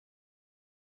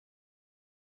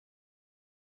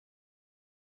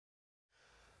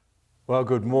Well,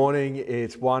 good morning.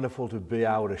 It's wonderful to be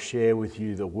able to share with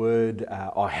you the word.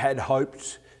 I had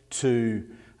hoped to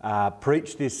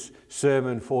preach this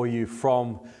sermon for you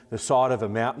from the side of a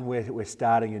mountain. We're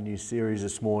starting a new series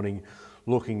this morning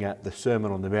looking at the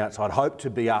Sermon on the Mount. So I'd hoped to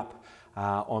be up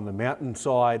on the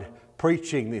mountainside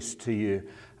preaching this to you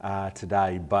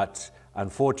today, but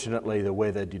unfortunately the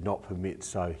weather did not permit.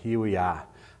 So here we are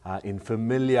in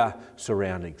familiar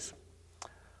surroundings.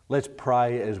 Let's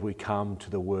pray as we come to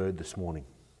the Word this morning.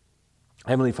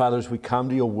 Heavenly Father, as we come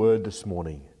to your Word this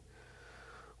morning,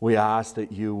 we ask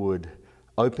that you would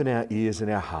open our ears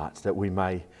and our hearts, that we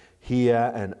may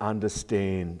hear and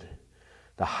understand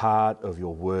the heart of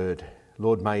your Word.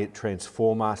 Lord, may it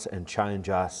transform us and change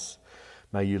us.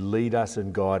 May you lead us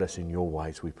and guide us in your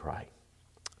ways, we pray.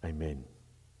 Amen.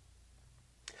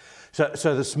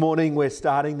 So this morning we're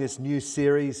starting this new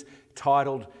series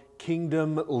titled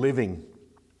Kingdom Living,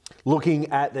 looking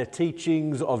at the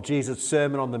teachings of Jesus'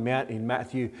 Sermon on the Mount in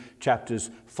Matthew chapters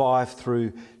 5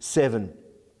 through 7.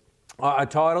 I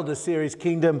titled the series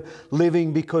Kingdom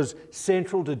Living because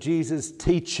central to Jesus'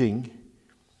 teaching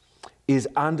is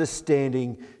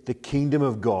understanding the kingdom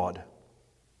of God,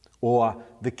 or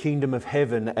the kingdom of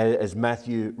heaven as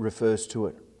Matthew refers to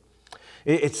it.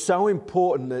 It's so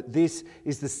important that this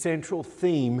is the central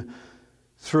theme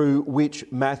through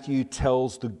which Matthew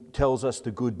tells us the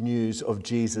good news of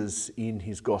Jesus in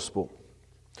his gospel.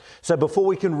 So before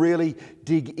we can really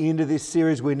dig into this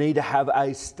series, we need to have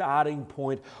a starting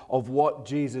point of what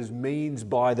Jesus means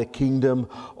by the kingdom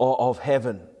of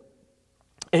heaven.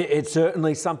 It's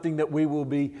certainly something that we will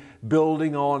be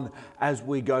building on as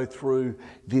we go through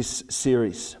this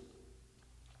series.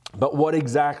 But what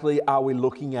exactly are we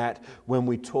looking at when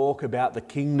we talk about the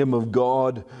kingdom of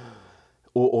God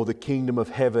or the kingdom of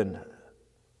heaven?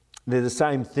 They're the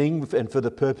same thing, and for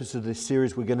the purpose of this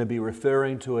series, we're going to be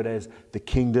referring to it as the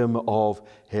kingdom of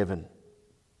heaven.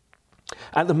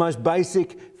 At the most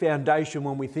basic foundation,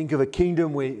 when we think of a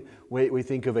kingdom, we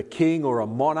think of a king or a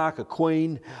monarch, a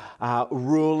queen,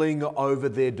 ruling over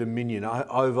their dominion,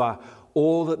 over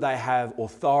all that they have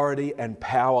authority and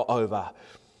power over.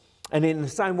 And in the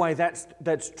same way,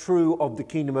 that's true of the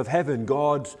kingdom of heaven,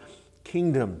 God's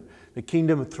kingdom. The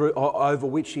kingdom over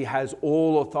which he has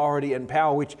all authority and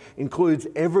power, which includes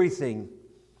everything.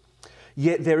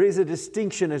 Yet there is a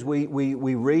distinction as we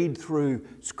read through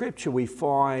Scripture. We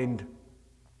find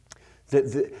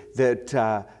that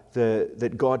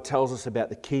God tells us about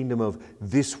the kingdom of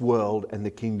this world and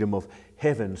the kingdom of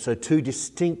heaven. So two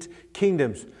distinct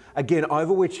kingdoms, again,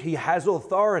 over which he has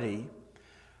authority,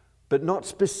 but not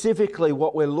specifically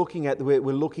what we're looking at. We're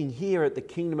looking here at the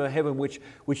kingdom of heaven, which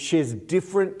shares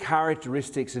different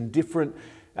characteristics and different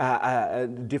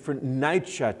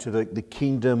nature to the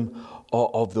kingdom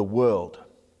of the world.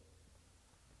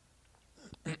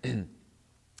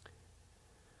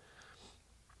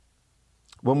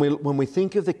 When we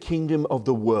think of the kingdom of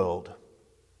the world,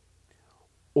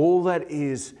 all that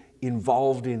is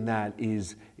involved in that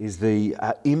is the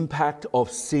impact of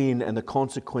sin and the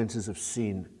consequences of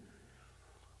sin,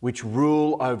 which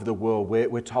rule over the world.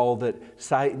 We're told that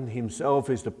Satan himself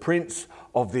is the prince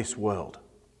of this world.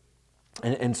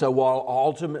 And so while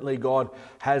ultimately God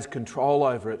has control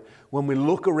over it, when we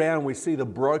look around, we see the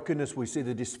brokenness, we see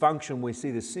the dysfunction, we see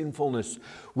the sinfulness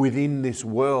within this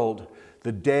world,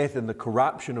 the death and the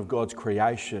corruption of God's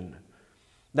creation.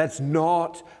 That's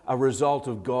not a result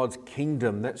of God's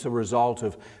kingdom. That's a result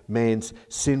of man's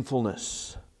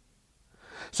sinfulness.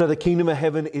 So the kingdom of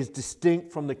heaven is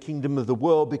distinct from the kingdom of the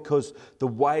world because the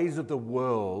ways of the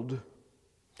world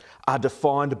are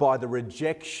defined by the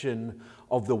rejection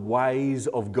of the ways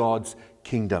of God's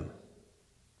kingdom.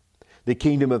 The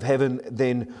kingdom of heaven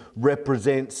then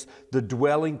represents the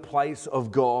dwelling place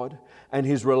of God and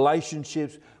his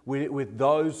relationships with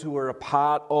those who are a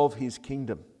part of his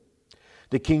kingdom.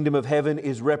 The kingdom of heaven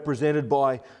is represented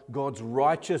by God's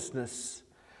righteousness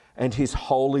and his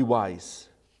holy ways.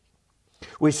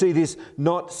 We see this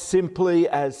not simply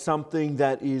as something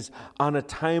that is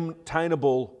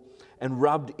unattainable and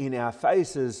rubbed in our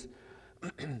faces,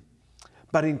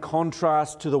 but in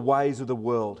contrast to the ways of the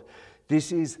world.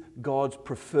 This is God's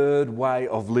preferred way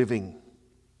of living,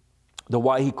 the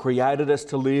way he created us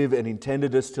to live and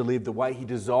intended us to live, the way he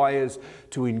desires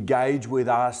to engage with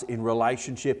us in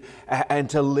relationship and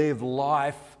to live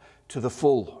life to the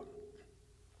full.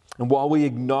 And while we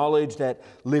acknowledge that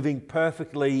living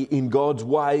perfectly in God's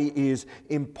way is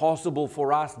impossible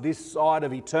for us this side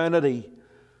of eternity,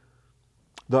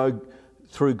 though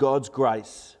through God's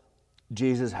grace,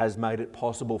 Jesus has made it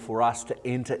possible for us to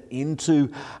enter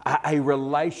into a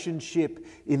relationship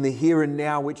in the here and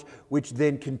now, which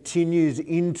then continues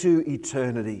into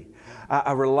eternity.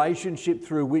 A relationship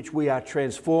through which we are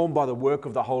transformed by the work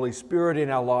of the Holy Spirit in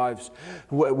our lives,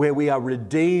 where we are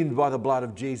redeemed by the blood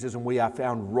of Jesus and we are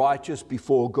found righteous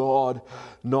before God,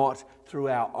 not through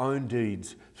our own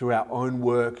deeds, through our own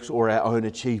works or our own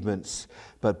achievements,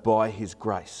 but by His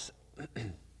grace.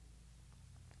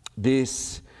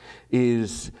 This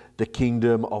is the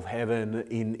kingdom of heaven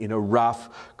in a rough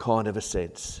kind of a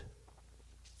sense.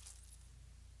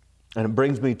 And it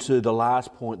brings me to the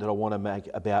last point that I want to make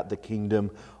about the kingdom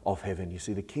of heaven. You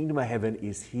see, the kingdom of heaven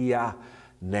is here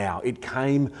now. It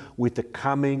came with the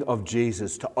coming of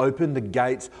Jesus to open the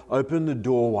gates, open the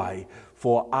doorway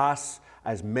for us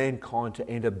as mankind to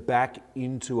enter back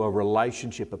into a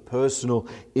relationship, a personal,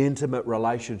 intimate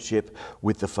relationship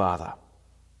with the Father.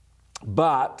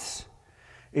 But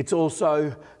it's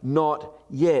also not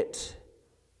yet.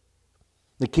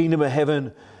 The kingdom of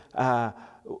heaven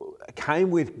came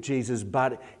with Jesus,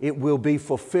 but it will be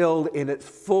fulfilled in its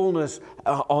fullness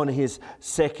on His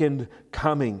second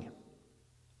coming.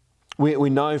 We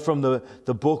know from the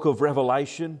book of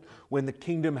Revelation, when the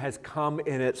kingdom has come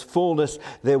in its fullness,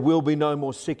 there will be no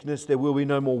more sickness, there will be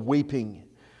no more weeping,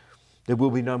 there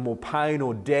will be no more pain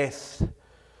or death,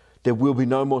 there will be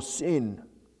no more sin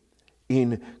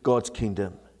in God's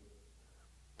kingdom.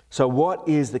 So what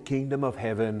is the kingdom of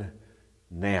heaven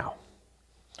now?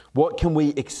 What can we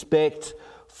expect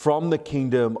from the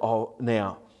kingdom of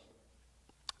now?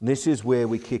 And this is where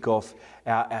we kick off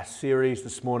our series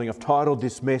this morning. I've titled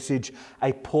this message,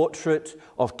 A Portrait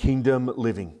of Kingdom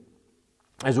Living.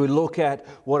 As we look at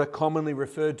what are commonly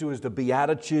referred to as the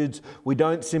Beatitudes, we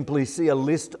don't simply see a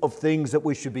list of things that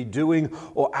we should be doing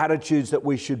or attitudes that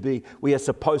we are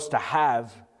supposed to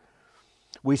have.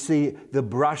 We see the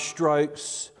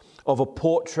brushstrokes of a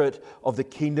portrait of the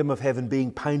kingdom of heaven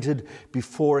being painted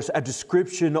before us, a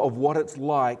description of what it's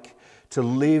like to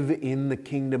live in the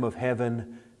kingdom of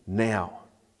heaven now.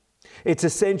 It's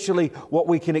essentially what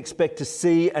we can expect to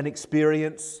see and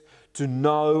experience, to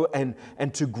know and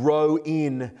to grow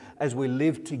in as we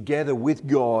live together with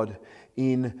God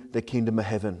in the kingdom of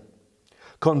heaven.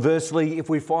 Conversely, if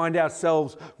we find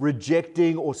ourselves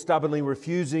rejecting or stubbornly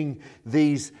refusing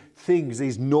these things,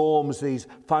 these norms, these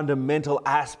fundamental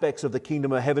aspects of the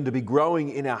kingdom of heaven to be growing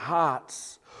in our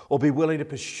hearts, or be willing to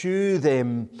pursue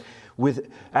them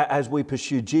as we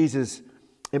pursue Jesus,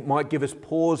 it might give us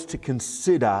pause to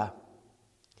consider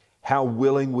how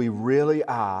willing we really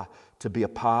are to be a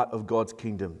part of God's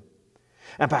kingdom,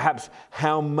 and perhaps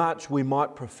how much we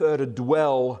might prefer to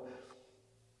dwell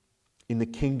in the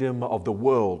kingdom of the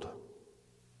world.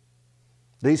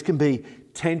 These can be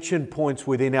tension points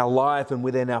within our life and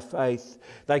within our faith.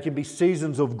 They can be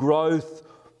seasons of growth,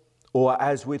 or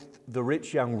as with the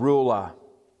rich young ruler,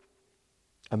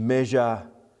 a measure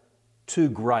too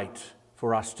great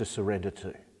for us to surrender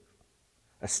to.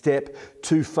 A step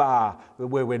too far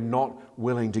where we're not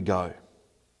willing to go.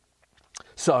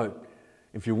 So,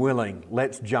 if you're willing,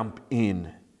 let's jump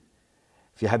in.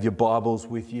 If you have your Bibles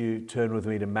with you, turn with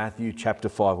me to Matthew chapter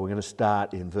 5. We're going to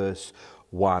start in verse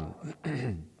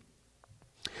 1.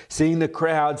 Seeing the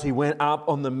crowds, he went up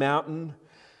on the mountain,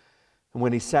 and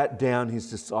when he sat down, his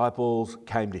disciples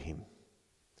came to him.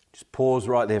 Just pause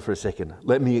right there for a second.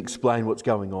 Let me explain what's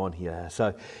going on here.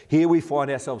 So here we find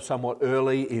ourselves somewhat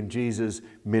early in Jesus'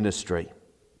 ministry.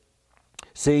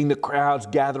 Seeing the crowds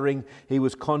gathering, he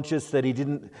was conscious that he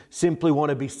didn't simply want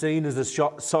to be seen as a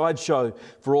sideshow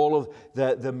for all of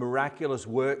the miraculous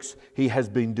works he has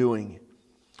been doing.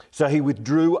 So he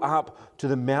withdrew up to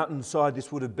the mountainside.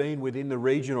 This would have been within the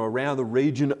region or around the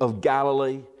region of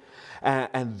Galilee.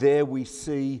 And there we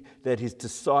see that his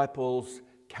disciples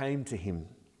came to him.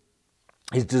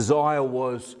 His desire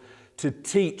was to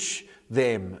teach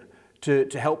them, to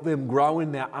help them grow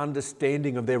in their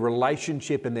understanding of their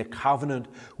relationship and their covenant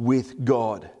with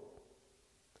God.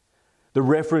 The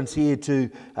reference here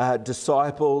to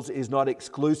disciples is not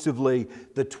exclusively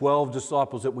the 12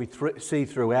 disciples that we see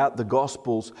throughout the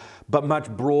Gospels, but much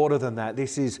broader than that.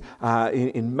 This is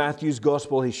in Matthew's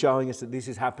Gospel, he's showing us that this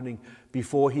is happening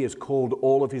before he has called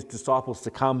all of his disciples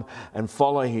to come and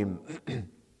follow him.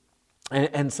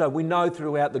 And so we know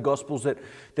throughout the Gospels that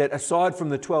aside from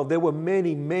the 12, there were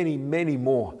many, many, many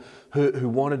more who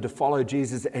wanted to follow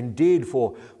Jesus and did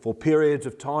for periods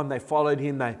of time. They followed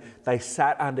him. They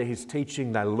sat under his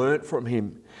teaching. They learnt from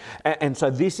him. And so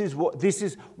this is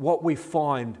what we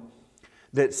find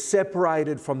that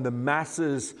separated from the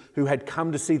masses who had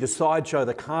come to see the sideshow,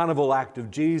 the carnival act of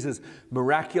Jesus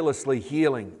miraculously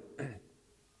healing.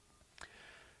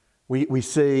 We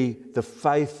see the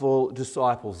faithful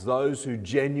disciples, those who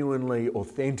genuinely,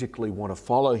 authentically want to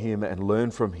follow him and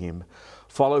learn from him,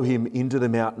 follow him into the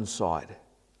mountainside,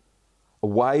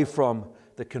 away from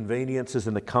the conveniences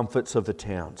and the comforts of the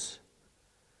towns,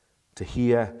 to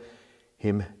hear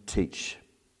him teach.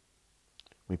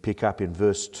 We pick up in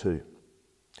verse 2.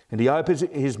 And he opened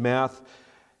his mouth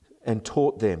and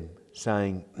taught them,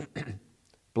 saying,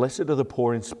 Blessed are the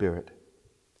poor in spirit,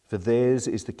 for theirs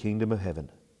is the kingdom of heaven.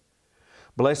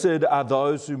 Blessed are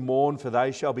those who mourn, for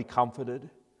they shall be comforted.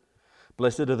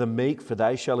 Blessed are the meek, for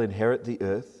they shall inherit the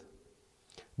earth.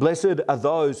 Blessed are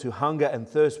those who hunger and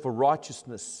thirst for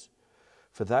righteousness,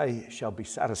 for they shall be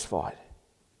satisfied.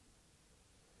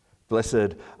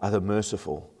 Blessed are the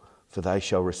merciful, for they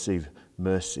shall receive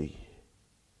mercy.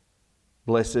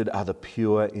 Blessed are the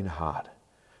pure in heart,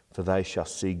 for they shall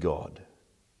see God.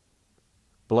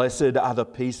 Blessed are the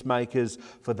peacemakers,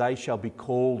 for they shall be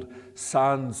called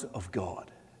sons of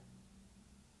God.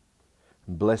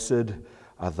 And blessed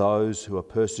are those who are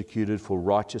persecuted for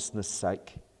righteousness'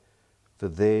 sake, for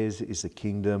theirs is the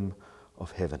kingdom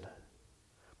of heaven.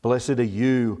 Blessed are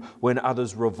you when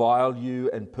others revile you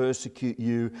and persecute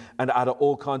you and utter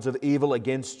all kinds of evil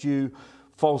against you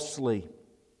falsely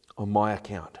on my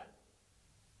account.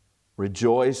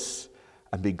 Rejoice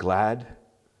and be glad,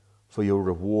 for your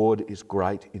reward is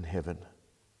great in heaven.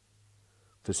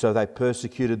 For so they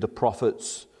persecuted the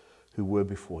prophets who were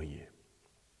before you.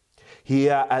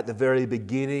 Here at the very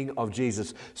beginning of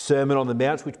Jesus' Sermon on the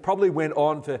Mount, which probably went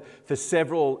on for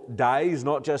several days,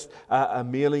 not just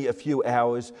merely a few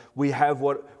hours, we have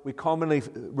what we commonly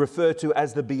refer to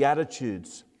as the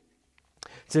Beatitudes.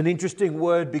 It's an interesting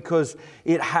word because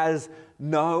it has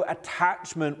no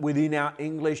attachment within our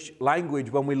English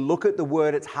language. When we look at the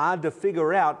word, it's hard to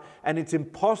figure out, and it's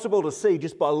impossible to see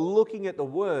just by looking at the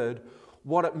word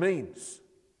what it means.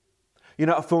 You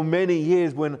know, for many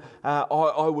years when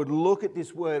I would look at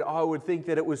this word, I would think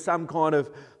that it was some kind of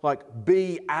like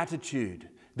be-attitude.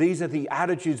 These are the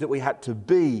attitudes that we had to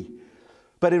be.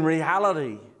 But in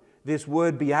reality, this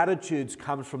word Beatitudes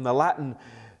comes from the Latin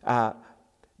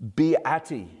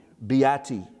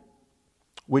beati,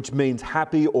 which means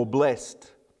happy or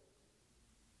blessed.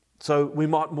 So we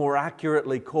might more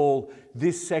accurately call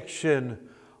this section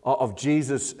of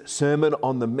Jesus' Sermon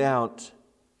on the Mount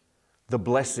the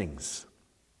blessings.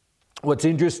 What's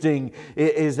interesting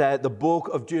is that the book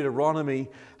of Deuteronomy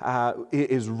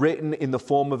is written in the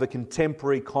form of a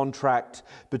contemporary contract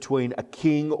between a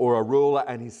king or a ruler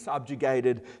and his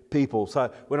subjugated people.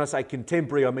 So when I say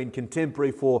contemporary, I mean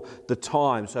contemporary for the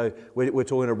time. So we're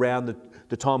talking around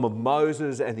the time of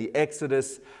Moses and the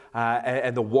Exodus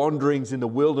and the wanderings in the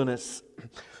wilderness.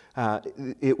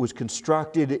 It was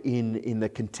constructed in the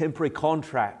contemporary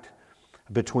contract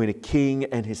between a king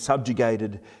and his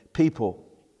subjugated people.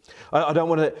 I don't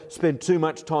want to spend too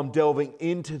much time delving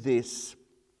into this,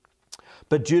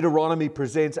 but Deuteronomy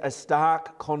presents a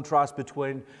stark contrast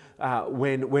between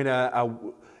when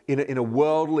in a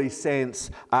worldly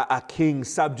sense, a king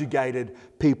subjugated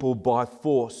people by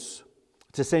force.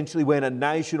 It's essentially when a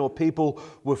nation or people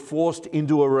were forced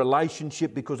into a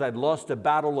relationship because they'd lost a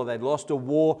battle or they'd lost a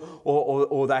war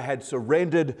or they had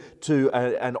surrendered to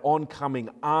an oncoming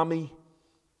army.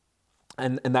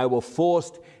 And they were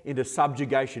forced into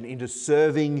subjugation, into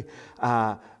serving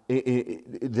their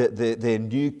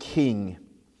new king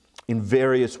in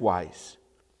various ways.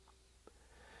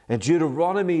 And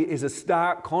Deuteronomy is a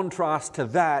stark contrast to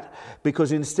that,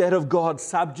 because instead of God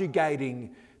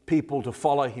subjugating people to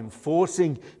follow him,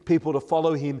 forcing people to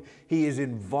follow him, he is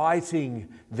inviting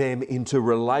them into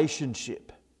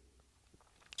relationship.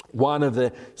 One of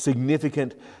the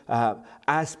significant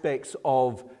aspects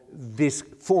of this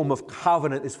form of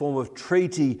covenant, this form of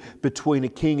treaty between a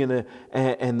king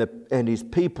and his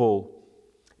people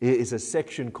is a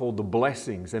section called the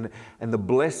blessings. And the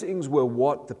blessings were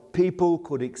what the people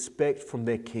could expect from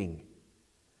their king.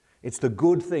 It's the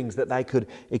good things that they could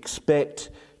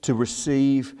expect to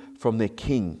receive from their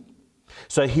king.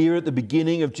 So here at the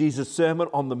beginning of Jesus' Sermon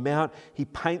on the Mount, he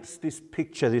paints this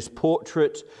picture, this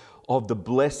portrait of the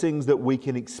blessings that we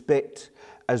can expect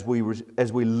as we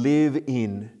live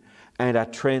in and are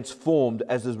transformed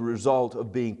as a result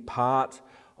of being part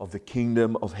of the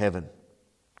kingdom of heaven.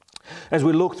 As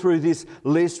we look through this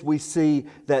list, we see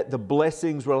that the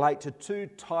blessings relate to two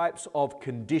types of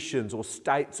conditions or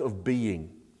states of being.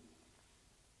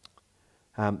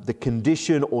 The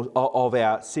condition of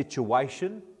our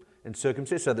situation and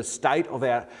circumstance, so the state of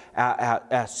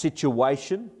our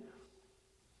situation.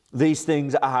 These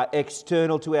things are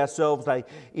external to ourselves, they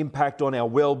impact on our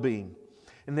well-being.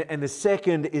 And the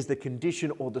second is the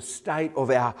condition or the state of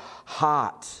our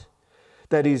heart.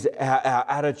 That is our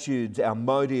attitudes, our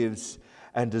motives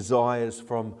and desires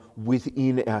from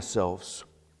within ourselves.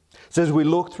 So as we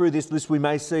look through this list, we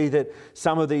may see that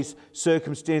some of these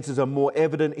circumstances are more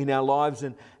evident in our lives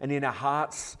and in our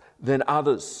hearts than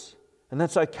others. And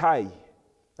that's okay.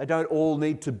 They don't all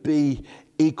need to be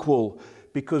equal,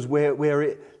 because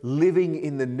we're living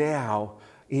in the now,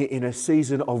 in a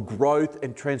season of growth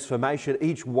and transformation.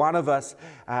 Each one of us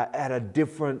at a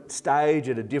different stage,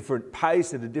 at a different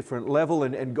pace, at a different level,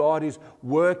 and God is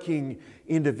working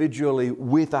individually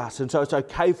with us. And so it's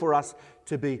okay for us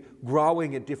to be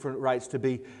growing at different rates, to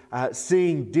be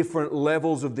seeing different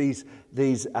levels of these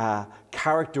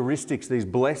characteristics, these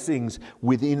blessings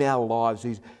within our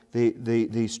lives,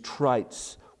 these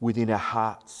traits within our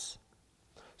hearts.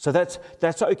 So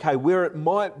that's okay. Where it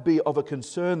might be of a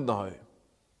concern, though,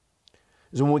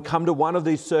 is when we come to one of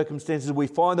these circumstances, we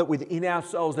find that within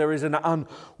ourselves there is an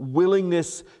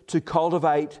unwillingness to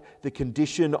cultivate the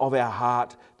condition of our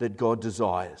heart that God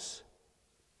desires.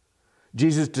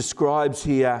 Jesus describes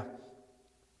here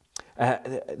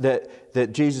that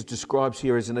Jesus describes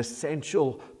here as an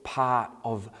essential part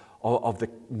of the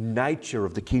nature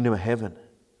of the kingdom of heaven.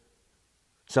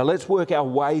 So let's work our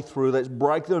way through, let's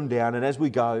break them down, and as we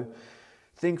go,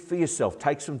 think for yourself.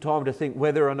 Take some time to think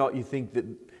whether or not you think that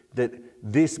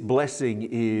this blessing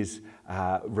is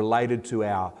related to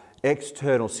our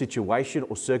external situation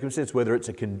or circumstance, whether it's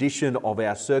a condition of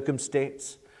our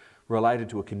circumstance, related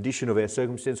to a condition of our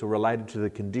circumstance, or related to the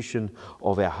condition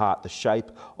of our heart, the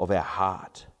shape of our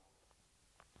heart.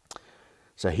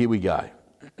 So here we go.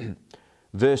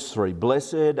 Verse 3,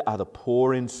 "Blessed are the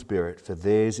poor in spirit, for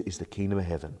theirs is the kingdom of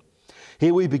heaven."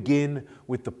 Here we begin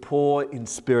with the poor in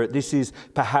spirit. This is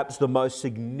perhaps the most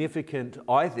significant,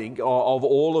 I think, of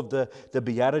all of the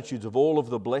Beatitudes, of all of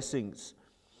the blessings.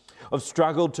 I've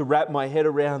struggled to wrap my head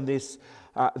around this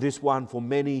one for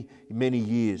many, many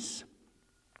years.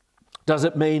 Does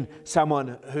it mean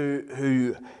someone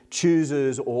who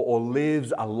chooses or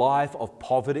lives a life of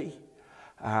poverty,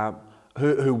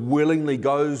 who willingly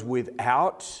goes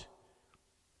without?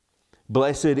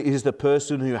 Blessed is the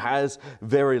person who has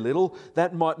very little.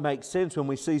 That might make sense when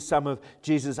we see some of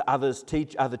Jesus' other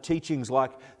teachings,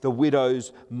 like the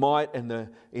widow's mite, and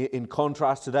in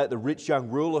contrast to that, the rich young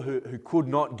ruler who could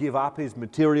not give up his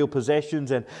material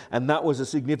possessions, and that was a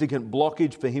significant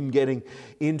blockage for him getting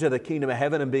into the kingdom of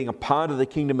heaven and being a part of the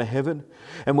kingdom of heaven.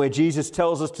 And where Jesus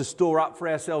tells us to store up for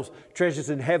ourselves treasures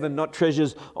in heaven, not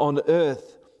treasures on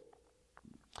earth.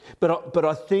 But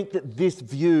I think that this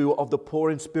view of the poor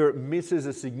in spirit misses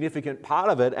a significant part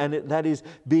of it, and that is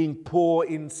being poor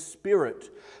in spirit.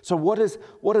 So what does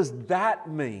that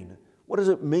mean? What does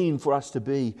it mean for us to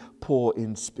be poor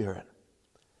in spirit?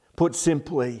 Put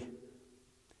simply,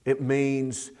 it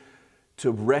means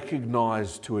to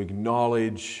recognize, to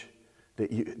acknowledge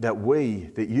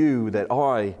that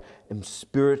I am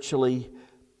spiritually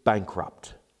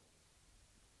bankrupt.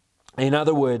 In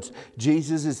other words,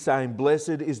 Jesus is saying, blessed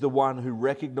is the one who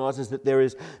recognizes that there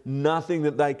is nothing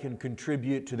that they can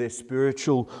contribute to their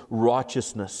spiritual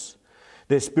righteousness.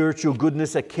 Their spiritual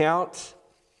goodness account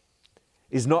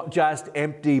is not just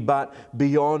empty, but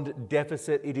beyond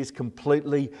deficit. It is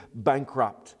completely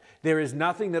bankrupt. There is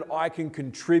nothing that I can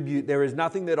contribute. There is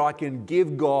nothing that I can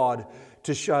give God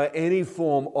to show any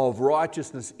form of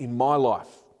righteousness in my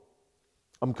life.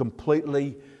 I'm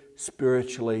completely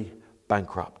spiritually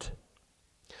bankrupt.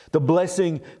 The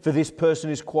blessing for this person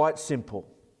is quite simple.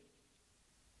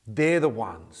 They're the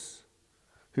ones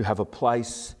who have a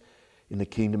place in the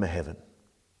kingdom of heaven.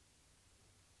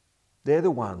 They're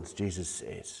the ones, Jesus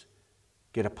says,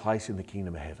 get a place in the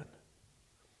kingdom of heaven.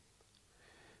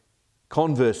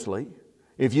 Conversely,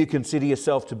 if you consider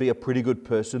yourself to be a pretty good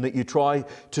person, that you try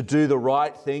to do the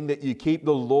right thing, that you keep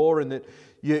the law, and that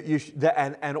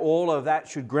and all of that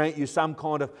should grant you some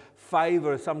kind of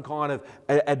favour, some kind of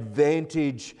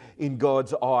advantage in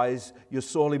God's eyes, you're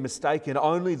sorely mistaken.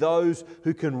 Only those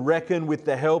who can reckon with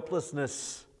the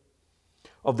helplessness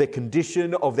of their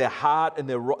condition, of their heart and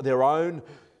their own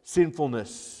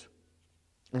sinfulness,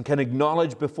 and can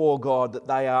acknowledge before God that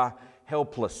they are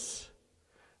helpless.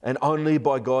 And only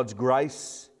by God's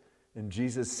grace and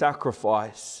Jesus'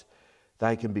 sacrifice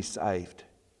they can be saved.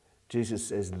 Jesus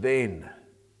says, then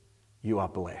you are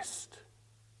blessed,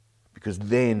 because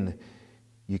then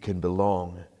you can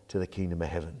belong to the kingdom of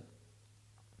heaven.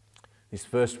 This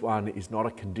first one is not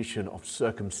a condition of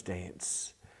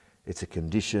circumstance. It's a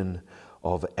condition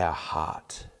of our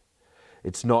heart.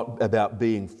 It's not about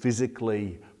being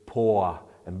physically poor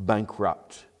and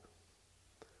bankrupt,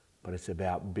 but it's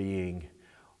about being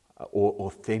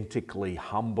authentically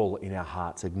humble in our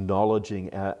hearts,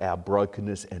 acknowledging our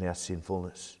brokenness and our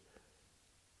sinfulness.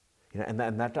 And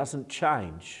that doesn't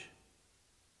change.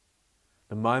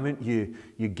 The moment you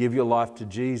give your life to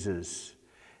Jesus,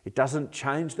 it doesn't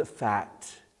change the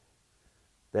fact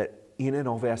that in and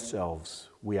of ourselves,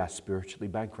 we are spiritually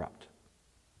bankrupt.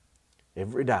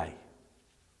 Every day.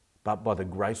 But by the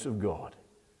grace of God,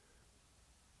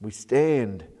 we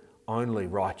stand only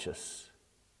righteous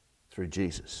through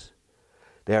Jesus.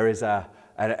 There is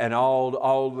an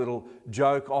old little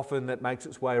joke often that makes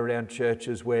its way around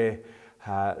churches where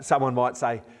someone might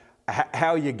say, "How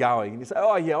are you going?" And you say,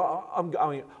 "Oh yeah,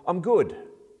 I'm good."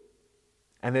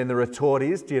 And then the retort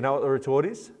is, do you know what the retort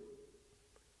is?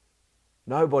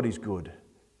 Nobody's good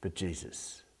but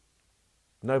Jesus.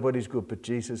 Nobody's good but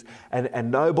Jesus.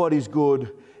 And nobody's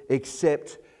good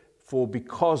except for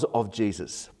because of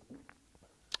Jesus.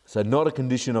 So not a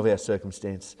condition of our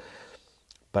circumstance,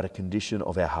 but a condition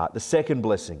of our heart. The second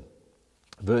blessing,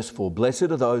 verse 4, "Blessed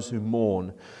are those who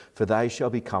mourn, for they shall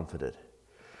be comforted."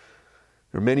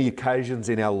 There are many occasions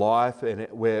in our life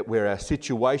where our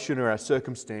situation or our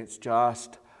circumstance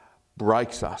just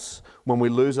breaks us. When we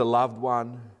lose a loved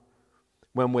one,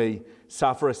 when we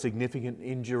suffer a significant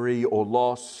injury or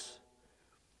loss,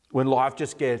 when life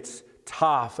just gets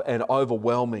tough and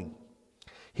overwhelming.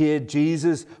 Here,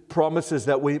 Jesus promises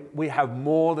that we have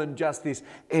more than just this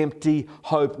empty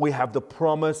hope. We have the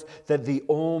promise that the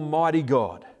Almighty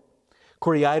God,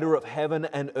 Creator of heaven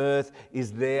and earth,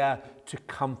 is there to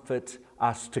comfort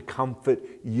us, to comfort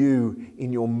you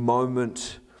in your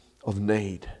moment of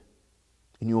need,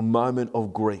 in your moment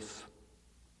of grief.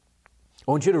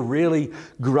 I want you to really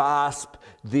grasp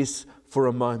this for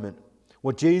a moment.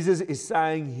 What Jesus is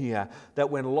saying here, that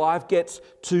when life gets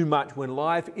too much, when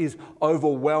life is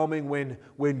overwhelming,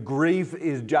 when grief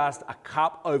is just a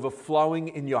cup overflowing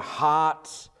in your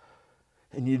heart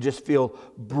and you just feel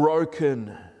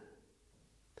broken,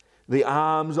 the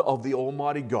arms of the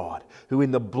Almighty God, who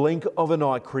in the blink of an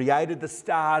eye created the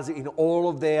stars in all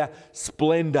of their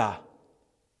splendor,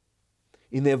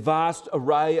 in their vast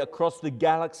array across the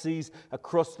galaxies,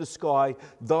 across the sky,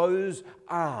 those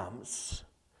arms,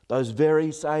 those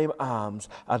very same arms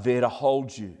are there to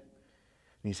hold you.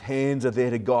 His hands are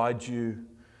there to guide you,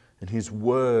 and His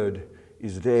word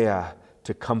is there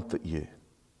to comfort you.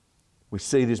 We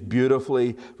see this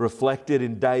beautifully reflected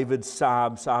in David's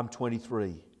Psalm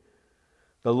 23.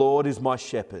 "The Lord is my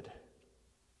shepherd,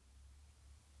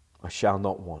 I shall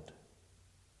not want."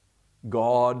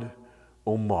 God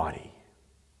Almighty,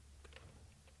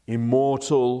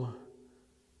 immortal,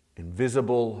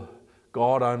 invisible,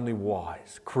 God only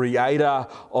wise, Creator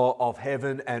of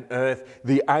heaven and earth,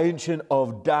 the Ancient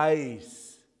of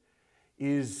Days,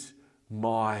 is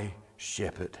my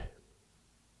shepherd.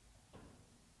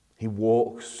 He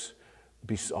walks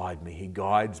beside me. He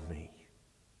guides me.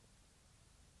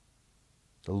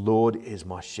 The Lord is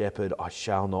my shepherd, I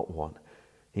shall not want.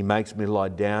 He makes me lie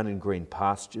down in green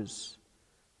pastures.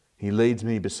 He leads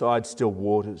me beside still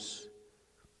waters.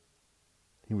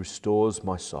 He restores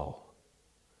my soul.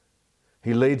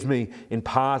 He leads me in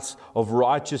paths of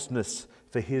righteousness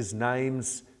for His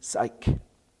name's sake.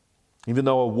 Even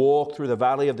though I walk through the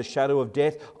valley of the shadow of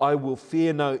death, I will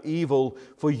fear no evil,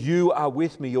 for You are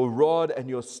with me. Your rod and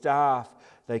Your staff,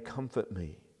 they comfort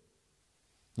me.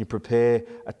 You prepare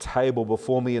a table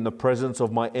before me in the presence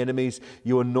of my enemies.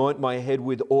 You anoint my head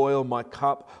with oil, my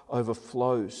cup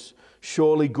overflows.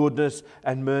 Surely goodness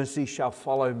and mercy shall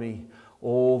follow me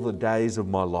all the days of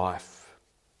my life,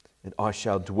 and I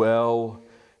shall dwell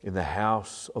in the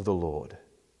house of the Lord,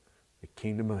 the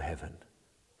kingdom of heaven,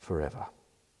 forever.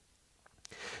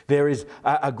 There is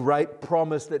a great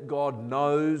promise that God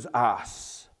knows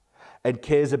us and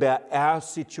cares about our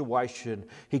situation.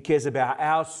 He cares about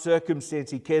our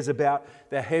circumstance. He cares about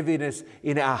the heaviness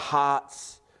in our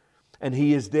hearts. And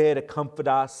He is there to comfort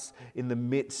us in the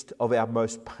midst of our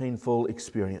most painful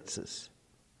experiences.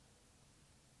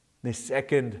 The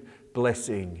second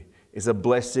blessing is a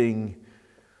blessing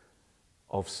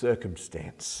of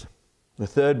circumstance. The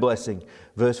third blessing,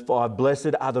 verse 5,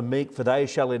 "Blessed are the meek, for they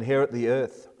shall inherit the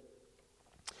earth."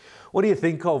 What do you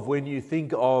think of when you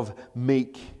think of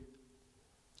meek?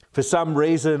 For some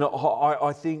reason,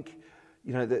 I think,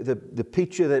 the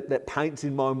picture that paints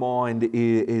in my mind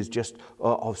is just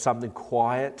of something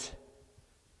quiet,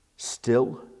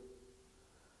 still,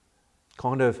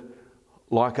 kind of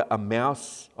like a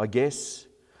mouse, I guess.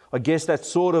 I guess that's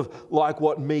sort of like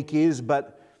what meek is,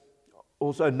 but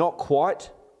also not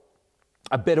quite.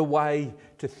 A better way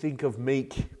to think of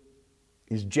meek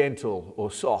is gentle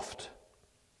or soft.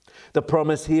 The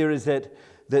promise here is that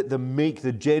the meek,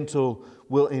 the gentle,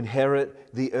 will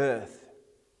inherit the earth.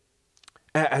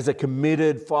 As a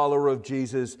committed follower of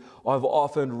Jesus, I've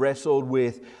often wrestled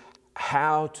with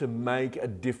how to make a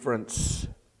difference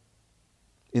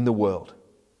in the world.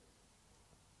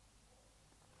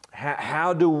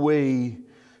 How do we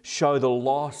show the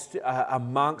lost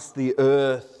amongst the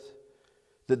earth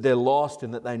that they're lost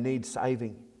and that they need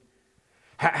saving?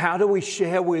 How do we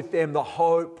share with them the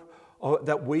hope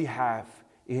that we have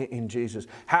in Jesus?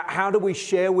 How do we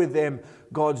share with them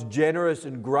God's generous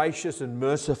and gracious and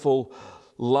merciful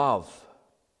love?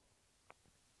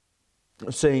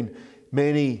 I've seen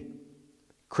many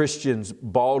Christians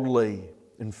boldly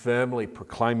and firmly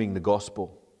proclaiming the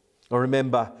gospel. I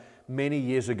remember many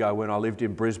years ago when I lived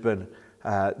in Brisbane,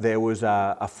 there was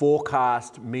a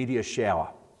forecast meteor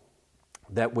shower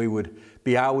that we would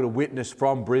be able to witness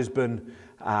from Brisbane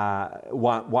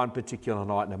one particular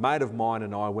night. And a mate of mine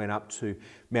and I went up to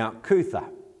Mount Cootha,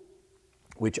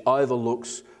 which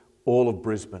overlooks all of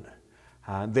Brisbane.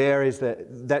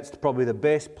 That's probably the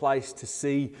best place to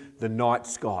see the night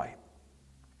sky.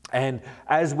 And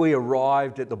as we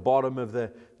arrived at the bottom of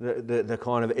the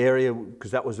kind of area,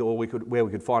 because that was all where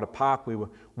we could find a park, we were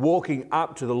walking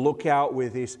up to the lookout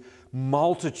with this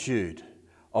multitude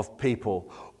of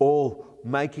people, all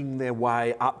making their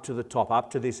way up to the top, up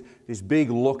to this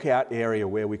big lookout area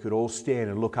where we could all stand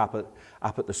and look up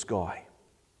at the sky.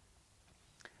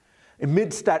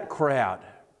 Amidst that crowd,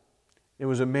 there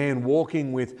was a man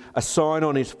walking with a sign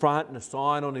on his front and a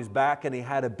sign on his back, and he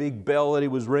had a big bell that he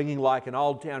was ringing like an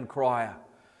old town crier.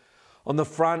 On the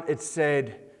front it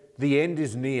said, "The end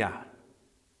is near."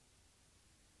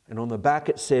 And on the back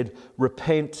it said,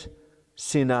 "Repent,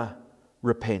 sinner,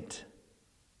 repent."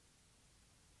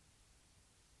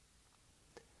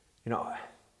 You know, I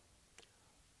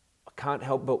can't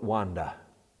help but wonder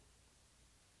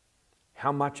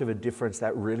how much of a difference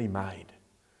that really made.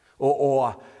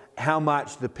 Or how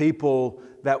much the people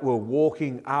that were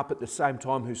walking up at the same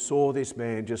time who saw this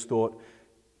man just thought,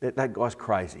 that guy's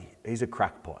crazy. He's a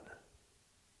crackpot.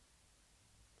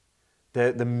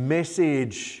 The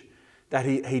message that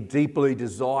he deeply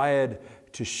desired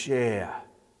to share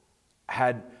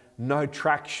had no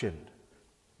traction.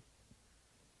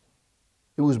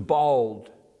 It was bold,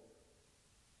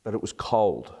 but it was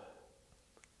cold.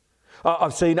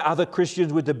 I've seen other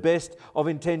Christians with the best of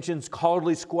intentions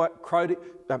coldly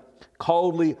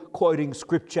quoting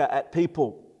scripture at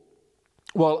people,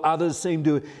 while others seem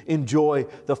to enjoy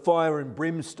the fire and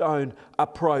brimstone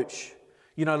approach.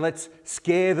 You know, let's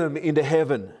scare them into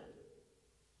heaven.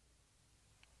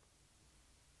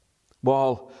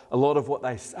 While a lot of what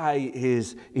they say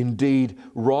is indeed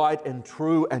right and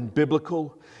true and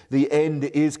biblical, the end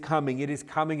is coming. It is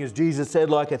coming, as Jesus said,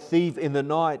 like a thief in the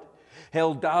night.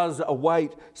 Hell does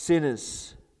await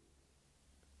sinners.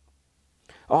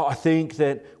 I think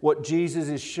that what Jesus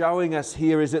is showing us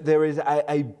here is that there is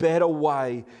a better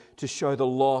way to show the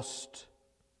lost.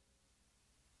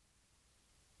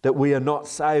 That we are not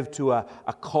saved to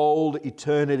a cold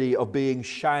eternity of being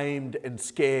shamed and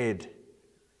scared,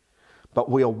 but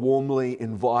we are warmly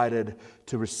invited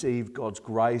to receive God's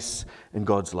grace and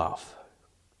God's love.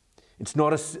 It's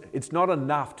not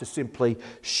enough to simply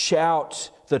shout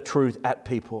the truth at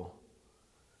people.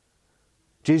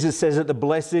 Jesus says that the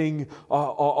blessing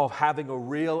of having a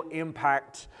real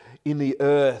impact in the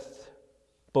earth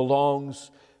belongs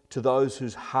to those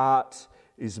whose heart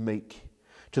is meek,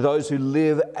 to those who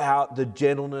live out the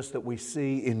gentleness that we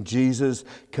see in Jesus'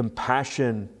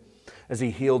 compassion as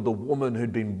he healed the woman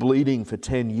who'd been bleeding for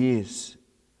 10 years.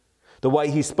 The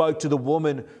way he spoke to the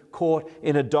woman caught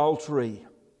in adultery.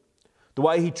 The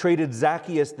way he treated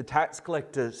Zacchaeus, the tax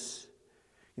collectors.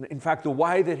 In fact, the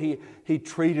way that he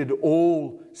treated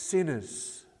all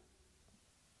sinners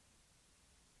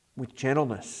with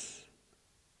gentleness,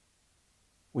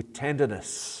 with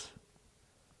tenderness,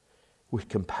 with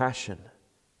compassion.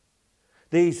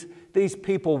 These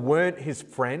people weren't his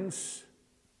friends.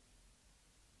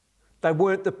 They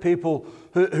weren't the people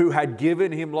who had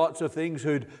given him lots of things,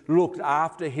 who'd looked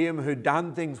after him, who'd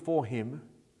done things for him.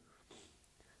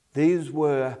 These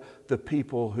were the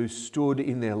people who stood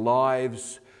in their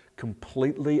lives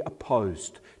completely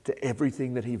opposed to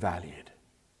everything that he valued.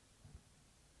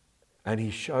 And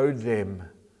he showed them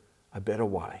a better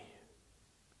way.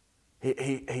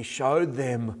 He showed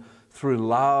them through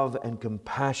love and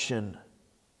compassion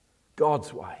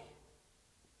God's way.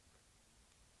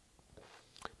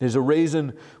 There's a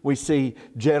reason we see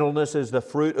gentleness as the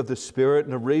fruit of the Spirit,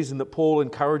 and a reason that Paul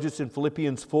encourages in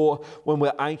Philippians 4 when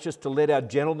we're anxious to let our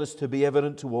gentleness to be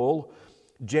evident to all.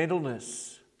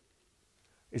 Gentleness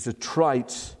is a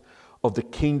trait of the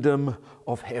kingdom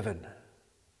of heaven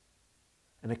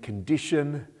and a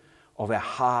condition of our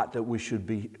heart that we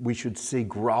should see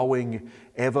growing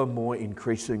ever more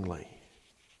increasingly.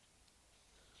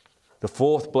 The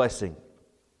fourth blessing.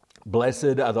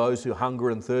 Blessed are those who hunger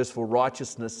and thirst for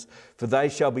righteousness, for they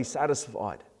shall be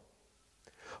satisfied.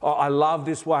 Oh, I love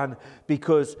this one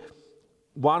because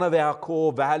one of our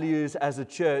core values as a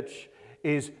church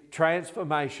is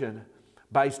transformation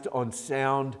based on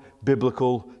sound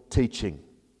biblical teaching.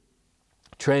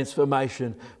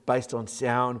 Transformation based on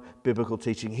sound biblical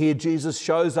teaching. Here Jesus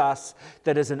shows us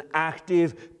that as an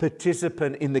active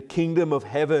participant in the kingdom of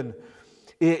heaven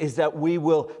is that we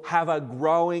will have a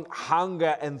growing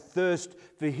hunger and thirst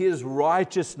for His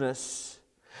righteousness.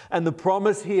 And the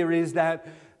promise here is that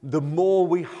the more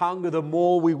we hunger, the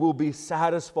more we will be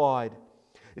satisfied.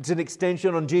 It's an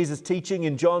extension on Jesus' teaching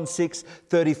in John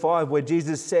 6:35, where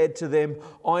Jesus said to them,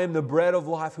 I am the bread of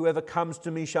life. Whoever comes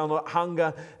to me shall not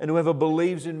hunger, and whoever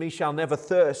believes in me shall never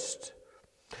thirst.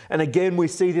 And again, we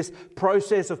see this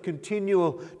process of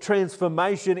continual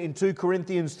transformation in 2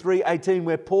 Corinthians 3:18,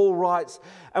 where Paul writes,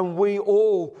 and we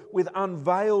all with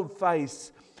unveiled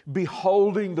face,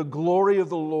 beholding the glory of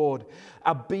the Lord,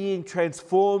 are being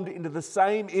transformed into the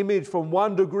same image from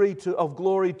one degree of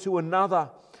glory to another.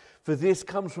 For this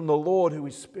comes from the Lord who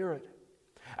is Spirit.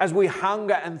 As we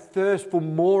hunger and thirst for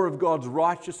more of God's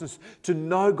righteousness, to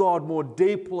know God more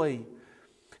deeply,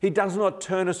 He does not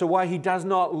turn us away. He does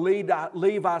not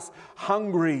leave us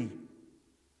hungry.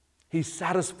 He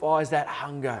satisfies that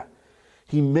hunger.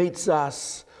 He meets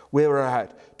us where we're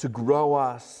at to grow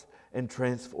us and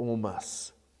transform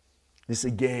us. This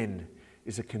again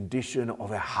is a condition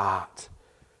of our heart.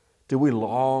 Do we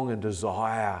long and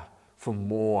desire for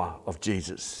more of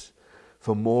Jesus,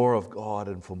 for more of God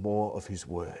and for more of His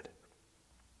Word?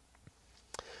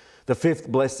 The fifth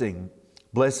blessing,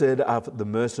 blessed are the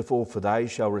merciful, for they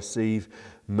shall receive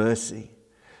mercy.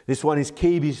 This one is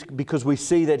key because we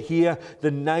see that here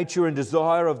the nature and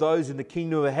desire of those in the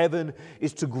kingdom of heaven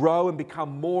is to grow and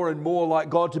become more and more like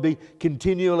God, to be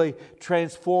continually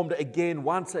transformed again,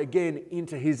 once again,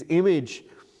 into His image.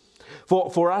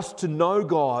 For us to know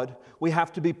God, we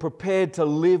have to be prepared to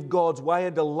live God's way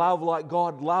and to love like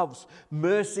God loves.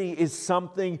 Mercy is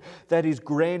something that is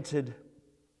granted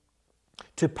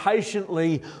to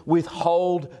patiently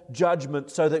withhold judgment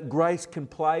so that grace can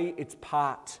play its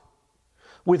part.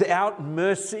 Without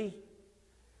mercy,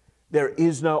 there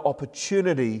is no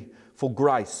opportunity for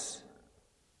grace.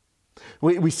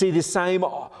 We see this same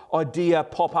idea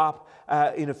pop up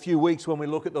in a few weeks when we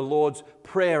look at the Lord's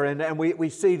Prayer, and we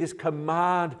see this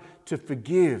command to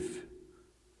forgive.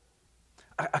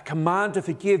 A command to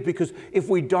forgive, because if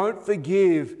we don't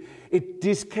forgive, it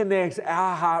disconnects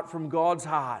our heart from God's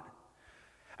heart.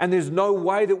 And there's no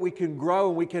way that we can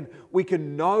grow and we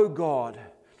can know God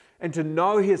and to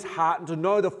know His heart and to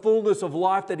know the fullness of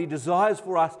life that He desires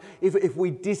for us if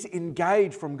we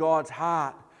disengage from God's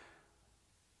heart.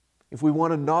 If we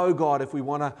want to know God, if we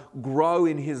want to grow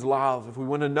in His love, if we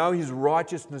want to know His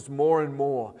righteousness more and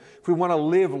more, if we want to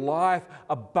live life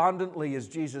abundantly, as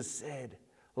Jesus said,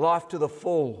 life to the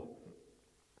full,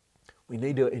 we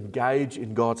need to engage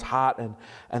in God's heart,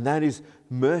 and that is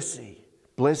mercy.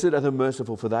 Blessed are the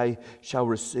merciful, for they shall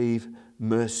receive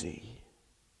mercy.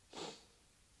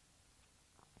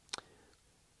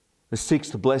 The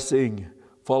sixth blessing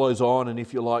follows on, and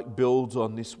if you like, builds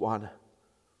on this one.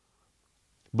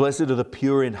 Blessed are the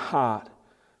pure in heart,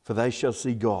 for they shall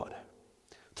see God.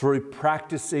 Through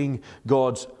practicing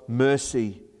God's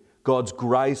mercy, God's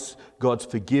grace, God's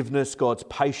forgiveness, God's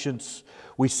patience,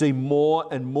 we see more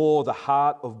and more the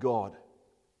heart of God.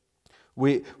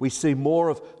 We see more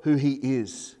of who He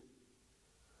is.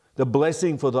 The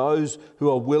blessing for those who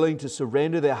are willing to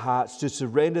surrender their hearts, to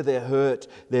surrender their hurt,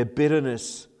 their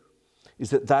bitterness, is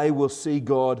that they will see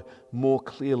God more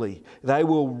clearly. They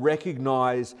will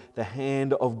recognize the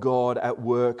hand of God at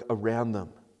work around them.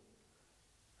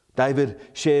 David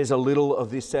shares a little of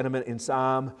this sentiment in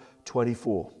Psalm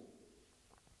 24.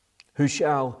 Who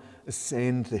shall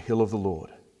ascend the hill of the Lord?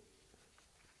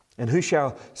 And who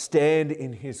shall stand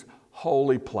in His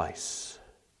holy place?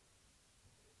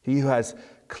 He who has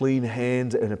clean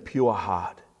hands and a pure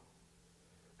heart,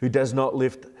 who does not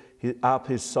lift up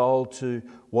his soul to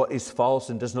what is false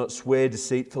and does not swear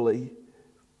deceitfully.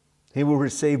 He will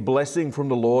receive blessing from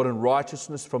the Lord and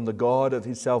righteousness from the God of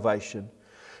his salvation.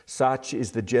 Such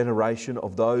is the generation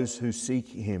of those who seek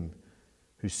Him,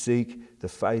 who seek the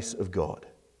face of God.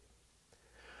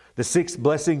 The sixth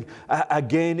blessing,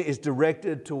 again, is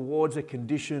directed towards a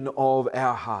condition of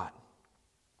our heart.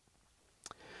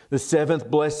 The seventh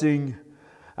blessing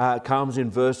comes in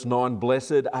verse 9.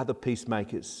 Blessed are the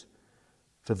peacemakers,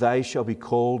 for they shall be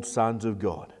called sons of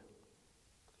God.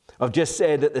 I've just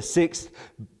said that the sixth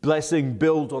blessing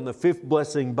builds on the fifth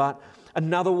blessing, but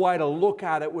Another way to look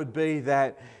at it would be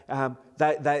that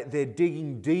they're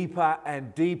digging deeper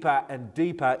and deeper and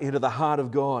deeper into the heart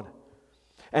of God.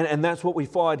 And that's what we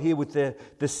find here with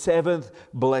the seventh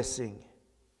blessing.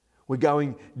 We're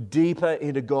going deeper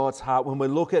into God's heart. When we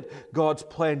look at God's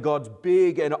plan, God's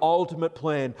big and ultimate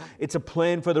plan, it's a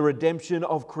plan for the redemption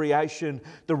of creation,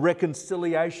 the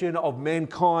reconciliation of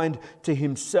mankind to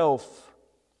Himself.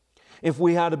 If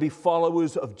we are to be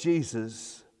followers of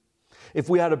Jesus, if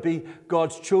we are to be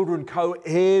God's children,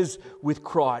 co-heirs with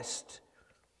Christ,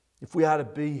 if we are to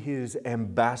be His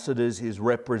ambassadors, His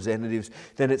representatives,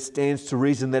 then it stands to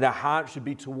reason that our heart should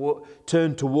be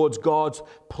turned towards God's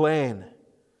plan,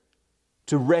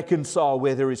 to reconcile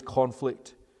where there is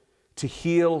conflict, to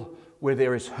heal where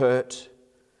there is hurt,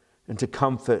 and to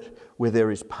comfort where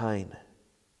there is pain.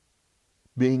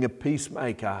 Being a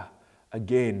peacemaker,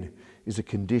 again, is a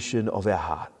condition of our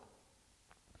heart.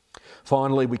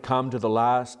 Finally, we come to the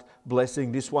last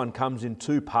blessing. This one comes in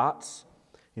two parts.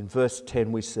 In verse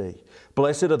 10 we see,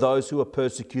 "Blessed are those who are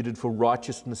persecuted for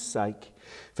righteousness' sake,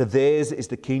 for theirs is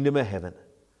the kingdom of heaven.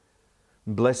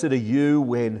 Blessed are you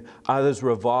when others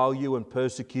revile you and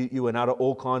persecute you and utter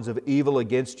all kinds of evil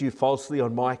against you falsely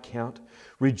on my account.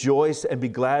 Rejoice and be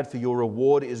glad, for your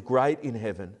reward is great in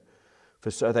heaven,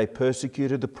 for so they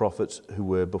persecuted the prophets who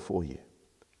were before you."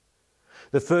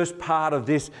 The first part of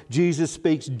this, Jesus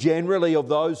speaks generally of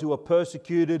those who are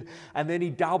persecuted, and then He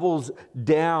doubles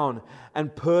down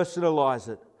and personalizes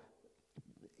it.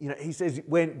 He says,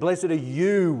 "Blessed are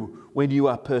you when you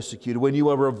are persecuted, when you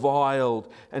are reviled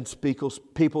and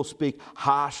people speak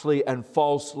harshly and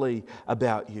falsely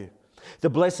about you." The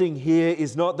blessing here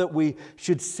is not that we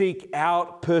should seek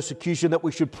out persecution, that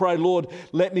we should pray, "Lord,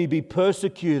 let me be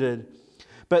persecuted,"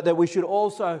 but that we should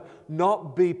also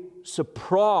not be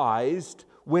surprised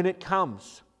when it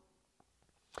comes.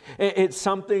 It's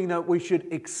something that we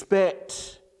should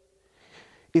expect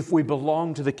if we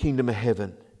belong to the kingdom of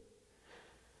heaven.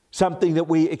 Something that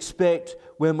we expect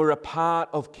when we're a part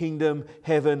of kingdom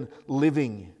heaven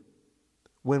living,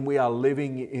 when we are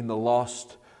living in the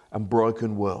lost and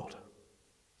broken world.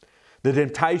 The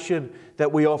temptation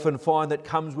that we often find that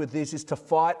comes with this is to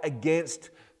fight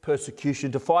against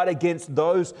persecution, to fight against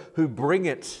those who bring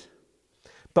it.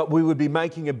 But we would be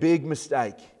making a big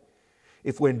mistake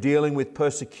if, when dealing with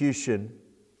persecution,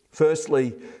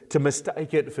 firstly, to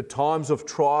mistake it for times of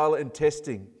trial and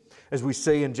testing, as we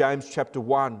see in James chapter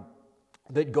 1,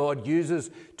 that God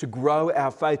uses to grow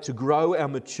our faith, to grow our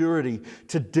maturity,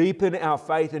 to deepen our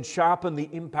faith and sharpen the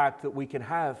impact that we can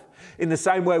have. In the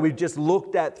same way we've just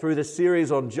looked at through the series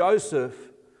on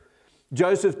Joseph,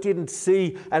 Joseph didn't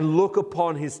see and look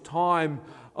upon his time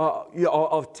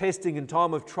of testing and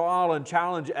time of trial and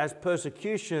challenge as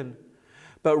persecution,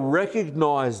 but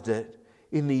recognized it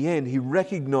in the end. He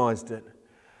recognized it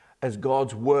as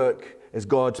God's work, as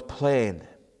God's plan.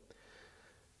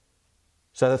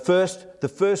 So the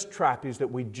first trap is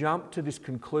that we jump to this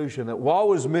conclusion that,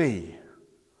 woe is me,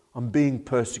 I'm being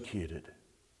persecuted.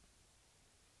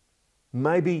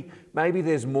 Maybe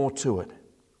there's more to it.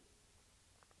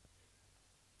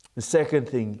 The second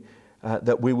thing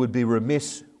that we would be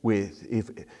remiss with if,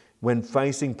 when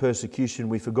facing persecution,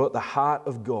 we forgot the heart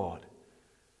of God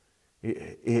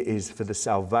is for the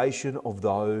salvation of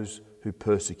those who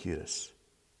persecute us.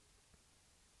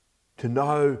 To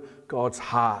know God's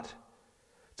heart,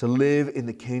 to live in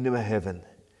the kingdom of heaven,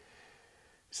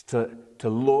 is to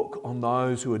look on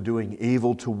those who are doing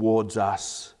evil towards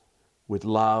us with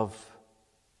love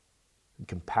and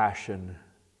compassion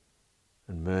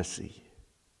and mercy.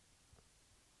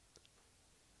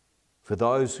 For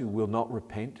those who will not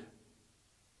repent,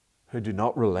 who do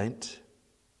not relent,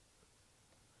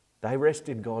 they rest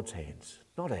in God's hands,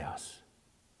 not ours.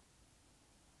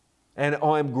 And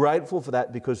I am grateful for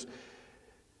that, because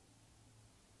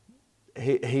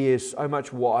He is so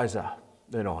much wiser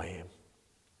than I am,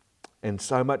 and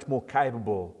so much more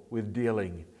capable with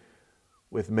dealing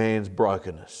with man's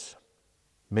brokenness,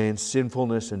 man's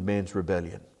sinfulness and man's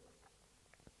rebellion.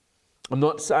 I'm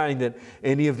not saying that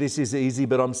any of this is easy,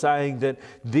 but I'm saying that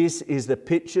this is the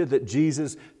picture that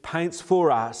Jesus paints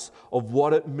for us of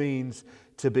what it means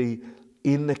to be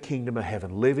in the kingdom of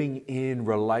heaven, living in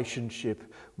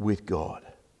relationship with God.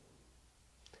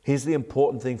 Here's the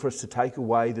important thing for us to take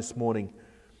away this morning.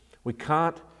 We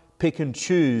can't pick and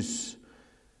choose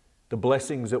the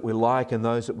blessings that we like and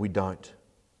those that we don't.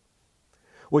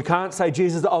 We can't say,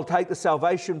 Jesus, I'll take the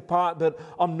salvation part, but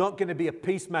I'm not going to be a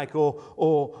peacemaker,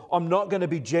 or I'm not going to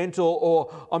be gentle,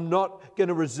 or I'm not going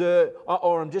to reserve,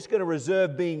 or I'm just going to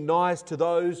reserve being nice to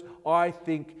those I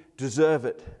think deserve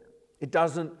it. It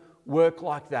doesn't work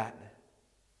like that.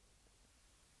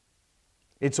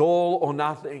 It's all or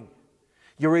nothing.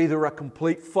 You're either a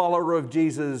complete follower of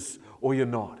Jesus or you're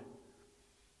not.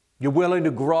 You're willing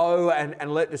to grow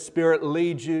and let the Spirit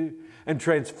lead you and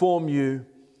transform you,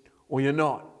 or you're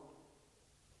not.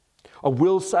 I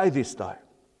will say this though.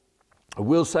 I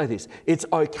will say this. It's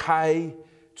okay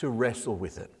to wrestle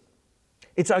with it.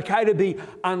 It's okay to be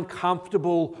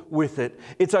uncomfortable with it.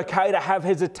 It's okay to have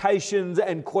hesitations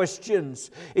and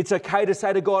questions. It's okay to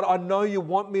say to God, I know you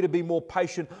want me to be more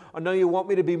patient. I know you want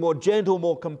me to be more gentle,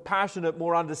 more compassionate,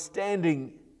 more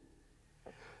understanding.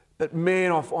 But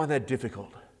man, I find that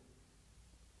difficult.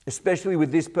 Especially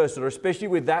with this person or especially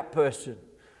with that person.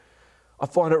 I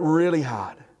find it really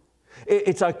hard.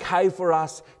 It's okay for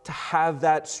us to have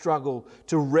that struggle,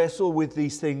 to wrestle with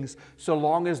these things, so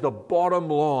long as the bottom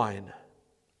line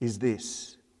is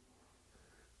this.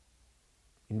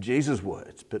 In Jesus'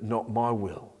 words, but not my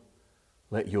will,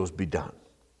 let yours be done.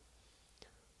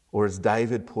 Or as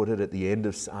David put it at the end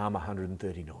of Psalm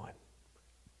 139,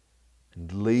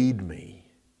 and lead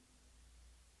me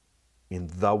in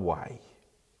the way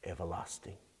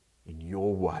everlasting, in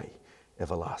your way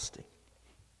everlasting.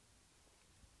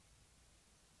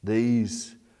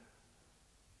 This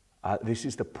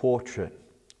is the portrait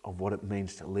of what it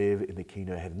means to live in the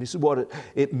kingdom of heaven. This is what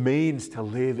it means to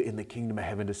live in the kingdom of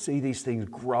heaven, to see these things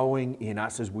growing in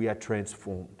us as we are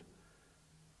transformed.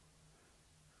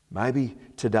 Maybe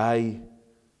today,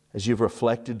 as you've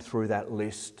reflected through that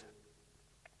list,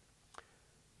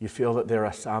 you feel that there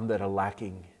are some that are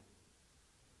lacking.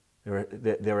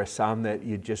 There are some that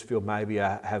you just feel maybe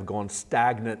have gone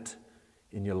stagnant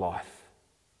in your life.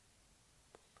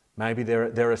 Maybe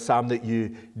there are some that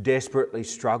you desperately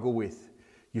struggle with.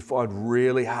 You find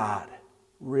really hard,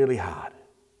 really hard.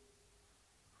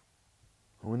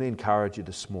 I want to encourage you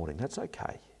this morning. That's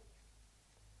okay.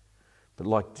 But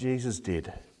like Jesus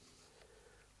did,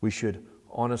 we should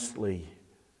honestly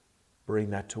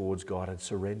bring that towards God and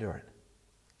surrender it.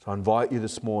 So I invite you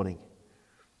this morning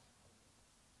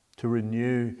to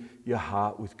renew your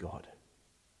heart with God.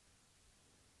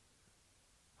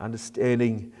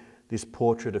 Understanding this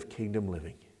portrait of kingdom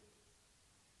living,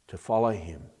 to follow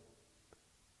Him,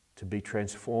 to be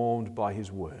transformed by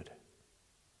His Word,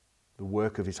 the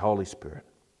work of His Holy Spirit.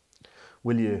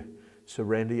 Will you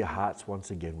surrender your hearts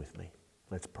once again with me?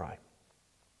 Let's pray.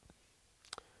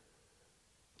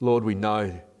 Lord, we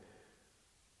know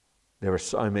there are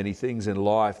so many things in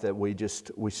life that we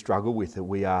struggle with, that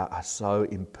we are so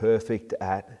imperfect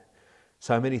at.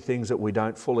 So many things that we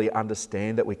don't fully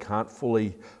understand, that we can't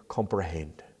fully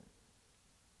comprehend.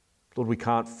 Lord, we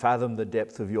can't fathom the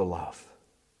depth of your love.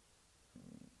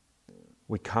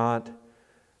 We can't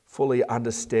fully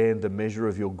understand the measure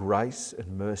of your grace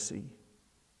and mercy.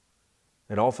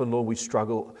 And often, Lord, we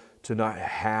struggle to know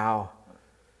how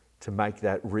to make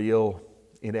that real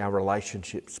in our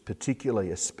relationships,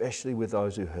 particularly, especially with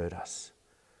those who hurt us.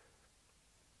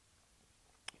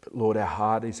 But Lord, our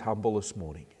heart is humble this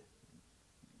morning.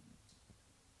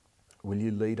 Will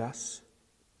you lead us?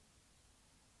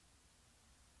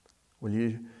 Will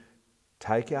you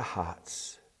take our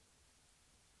hearts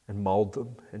and mould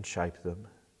them and shape them?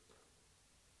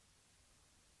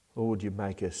 Lord, would you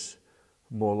make us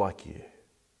more like you,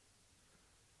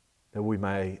 that we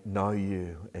may know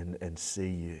you and see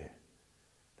you,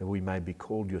 that we may be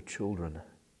called your children,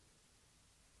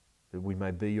 that we may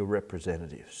be your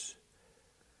representatives,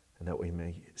 and that we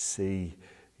may see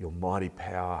your mighty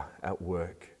power at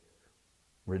work,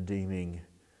 redeeming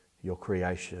your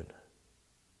creation,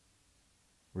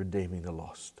 redeeming the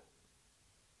lost.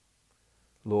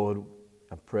 Lord,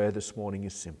 our prayer this morning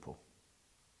is simple.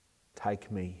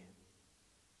 Take me,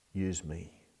 use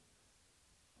me,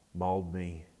 mould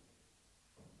me,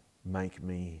 make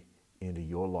me into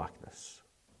your likeness.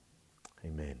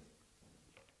 Amen.